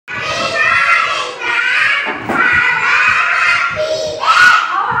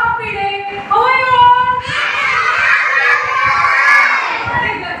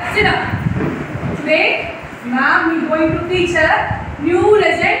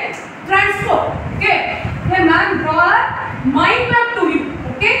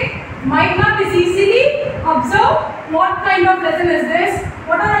lesson is this.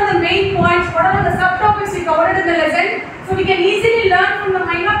 What are all the main points? What are all the subtopics we covered in the lesson? So we can easily learn from the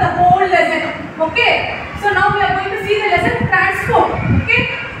mind of the whole lesson. Okay. So now we are going to see the lesson transport.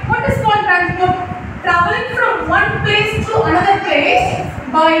 Okay. What is called transport? Traveling from one place to another place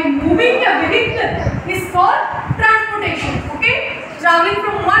by moving a vehicle is called transportation. Okay. Traveling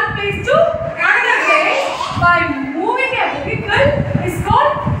from one place to another place by moving a vehicle is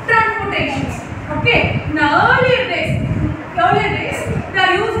called transportation. Okay. In the earlier days, they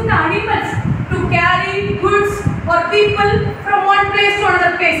are using the animals to carry goods or people from one place to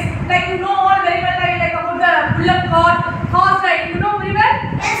another place. Like you know all very well, like about the bullock cart, horse ride. You know very well.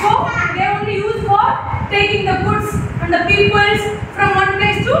 So they only use for taking the goods and the peoples from one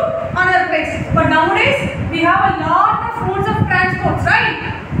place to another place. But nowadays we have a lot of modes of transport, right?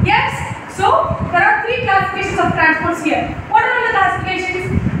 Yes. So there are three classifications of transports here. What are the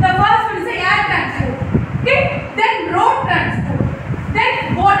classifications? The first one is the air transport. Okay. Then road transport.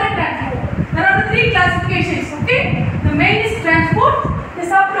 Then water transport. There are the three classifications. Okay. The main is transport. The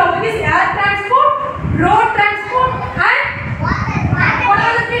subtopic is air transport, road transport, and what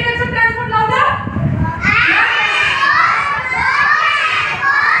are the three types of transport? Louder.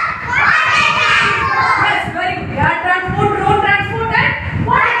 Yes, very good. Air transport, road transport, and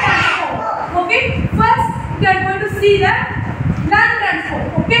water transport. Okay. First, we are going to see the land transport.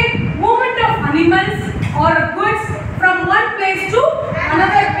 Okay. Movement of animals or goods from one place to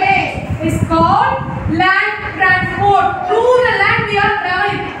another place is called land transport. Through the land we are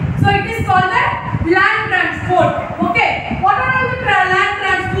traveling. So it is called the land transport. Okay. What are all the land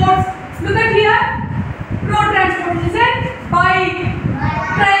transports? Look at here. Road transport is it? Bike,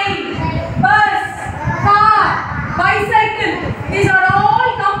 train, bus, car, bicycle. These are all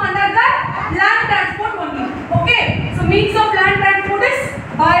come under the land transport only. Okay. So means of land transport is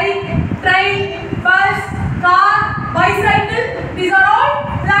bike, train, bus, car, bicycle. These are all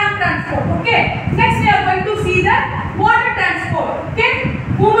land transport. Okay. Next we are going to see the water transport. Okay.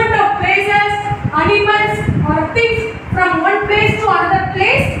 Movement of places, animals or things from one place to another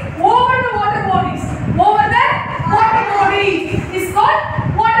place over the water bodies. Over the water bodies is called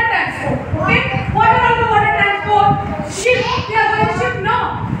water transport. Okay. What are all the water transport? Ship. We are going to ship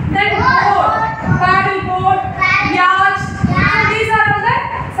now. Then boat, paddle boat, yacht. So these are all the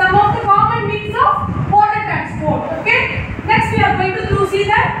some of the common means of water transport. Okay. Next we are going to see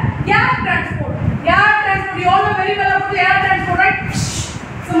the air transport. Air transport. You all know very well about the air transport, right?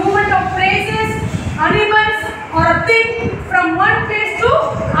 So movement of places, animals or a thing from one place to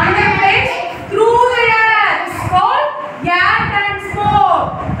another place through the air. It's called air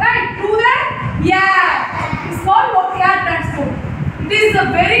transport. Right? Through the air. It's called what? Air transport. It is the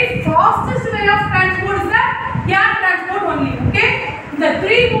very fastest way of transport is the air transport only. Okay? The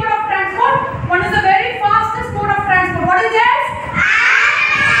three mode of transport, one is the very fastest mode of transport. What is this?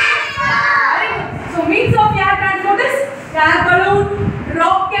 So means of air transport is air balloon,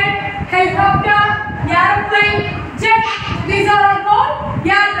 rocket, helicopter, airplane, jet. These are all called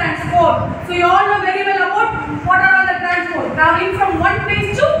air transport. So you all know very well about what are all the transport. Traveling from one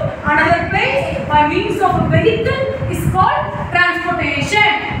place to another place by means of a vehicle is called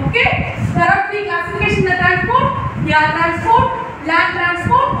transportation. Okay. There are three classifications of transport: air transport, land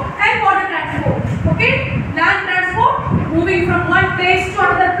transport, and water transport. Okay. Land transport, moving from one place to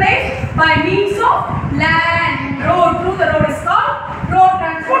another place by means of land, road. Through the road is called road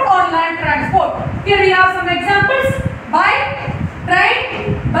transport or land transport. Here we have some examples: bike,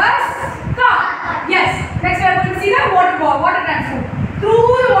 train, bus, car. Yes. Next we are going to see the water transport. Through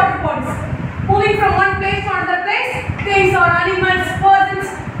the water bodies, moving from one place to another place, things or animals, persons.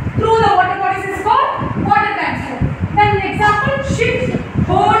 Through the water bodies is called water transport. Then example: ship,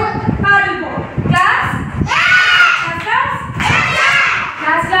 boat, paddle boat. Class?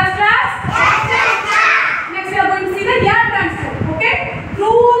 Next we are going to see the air transport. Okay?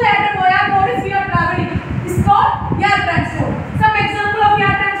 Through the air bodies we are traveling. It's called air transport. Some example of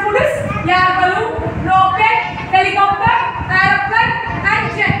air transport is air balloon, rocket, helicopter, aeroplane, and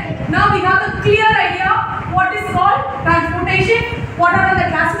jet. Now we have a clear idea what is called transportation. What are the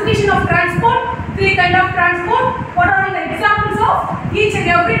classification of transport? Three kind of transport. What are the examples of each and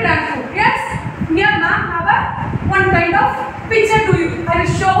every transport? Yes? Here ma'am have a one kind of picture to you. I will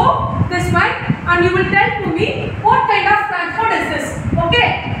show this one and you will tell to me what kind of transport is this.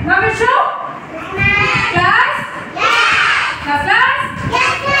 Okay? Now I will show. Class? Yes. Class?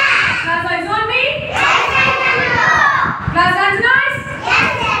 Yes. Class eyes on me? Yes. Class hands nice?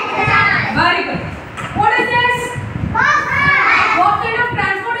 Yes. Very good. What is this? What kind of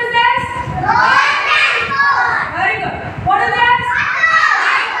transport is this? Road transport. Very good. What is this?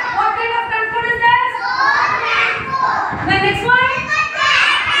 What kind of transport is this? Road transport. The next one?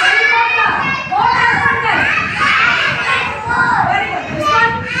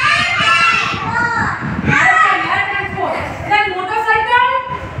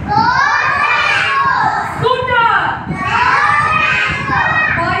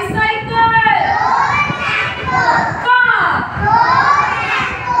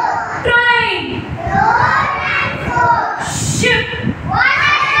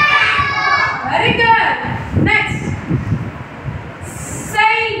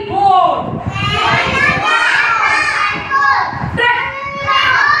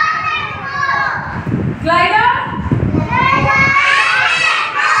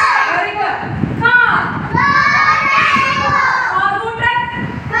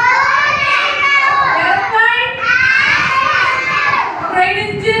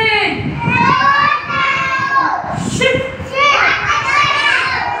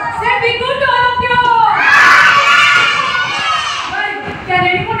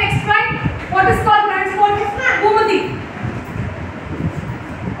 Anyone explain what is called transport? Bhumati.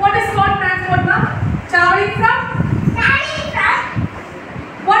 What is called transport now? Traveling from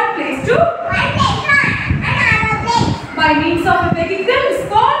one place to another place by means of a vehicle is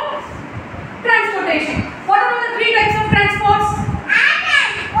called transportation.